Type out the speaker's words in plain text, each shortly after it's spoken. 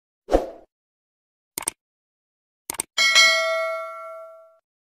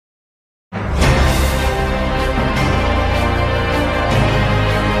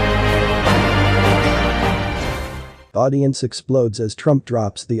Audience explodes as Trump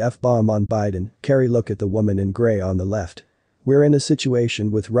drops the F-bomb on Biden. Kerry, look at the woman in gray on the left. We're in a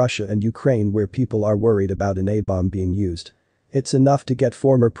situation with Russia and Ukraine where people are worried about an A-bomb being used. It's enough to get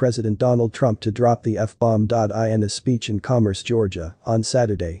former President Donald Trump to drop the F-bomb. In a speech in Commerce, Georgia, on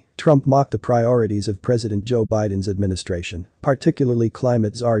Saturday, Trump mocked the priorities of President Joe Biden's administration, particularly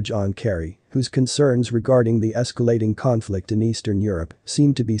climate czar John Kerry, whose concerns regarding the escalating conflict in Eastern Europe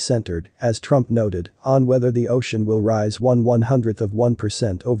seem to be centered, as Trump noted, on whether the ocean will rise 1/100th of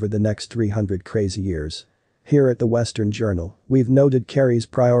 1% over the next 300 crazy years. Here at the Western Journal, we've noted Kerry's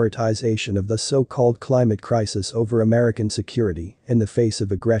prioritization of the so-called climate crisis over American security in the face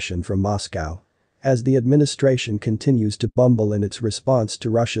of aggression from Moscow. As the administration continues to bumble in its response to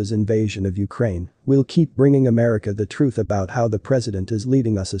Russia's invasion of Ukraine, we'll keep bringing America the truth about how the president is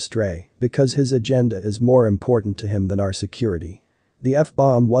leading us astray because his agenda is more important to him than our security. The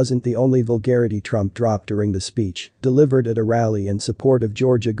F-bomb wasn't the only vulgarity Trump dropped during the speech, delivered at a rally in support of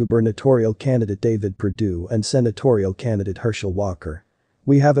Georgia gubernatorial candidate David Perdue and senatorial candidate Herschel Walker.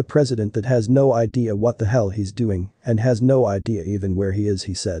 We have a president that has no idea what the hell he's doing and has no idea even where he is,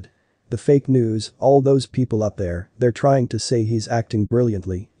 he said. The fake news, all those people up there, they're trying to say he's acting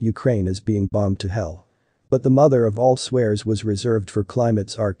brilliantly, Ukraine is being bombed to hell. But the mother of all swears was reserved for climate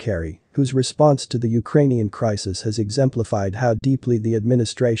czar Kerry, whose response to the Ukrainian crisis has exemplified how deeply the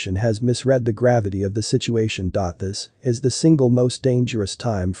administration has misread the gravity of the situation. This is the single most dangerous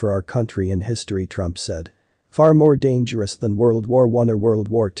time for our country in history, Trump said. Far more dangerous than World War I or World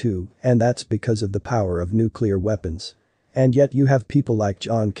War II, and that's because of the power of nuclear weapons. And yet you have people like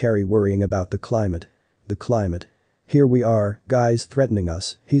John Kerry worrying about the climate. The climate. Here we are, guys threatening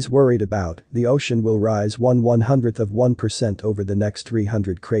us, he's worried about, the ocean will rise 1/100th of 1% over the next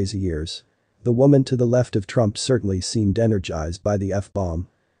 300 crazy years. The woman to the left of Trump certainly seemed energized by the F-bomb.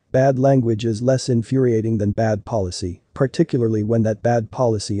 Bad language is less infuriating than bad policy, particularly when that bad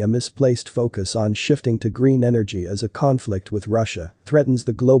policy, a misplaced focus on shifting to green energy as a conflict with Russia, threatens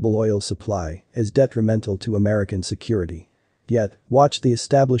the global oil supply, is detrimental to American security. Yet, watch the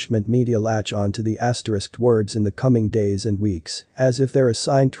establishment media latch on to the asterisked words in the coming days and weeks, as if they're a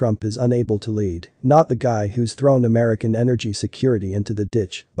sign Trump is unable to lead, not the guy who's thrown American energy security into the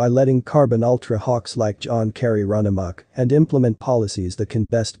ditch by letting carbon ultra-hawks like John Kerry run amok and implement policies that can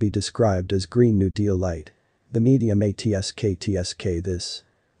best be described as Green New Deal light. The media may tsk this.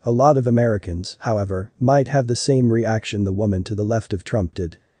 A lot of Americans, however, might have the same reaction the woman to the left of Trump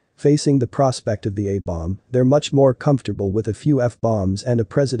did. Facing the prospect of the A-bomb, they're much more comfortable with a few F-bombs and a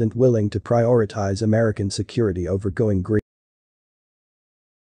president willing to prioritize American security over going green.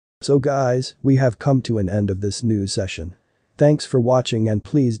 So guys, we have come to an end of this news session. Thanks for watching and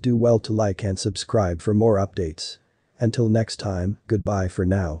please do well to like and subscribe for more updates. Until next time, goodbye for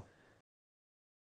now.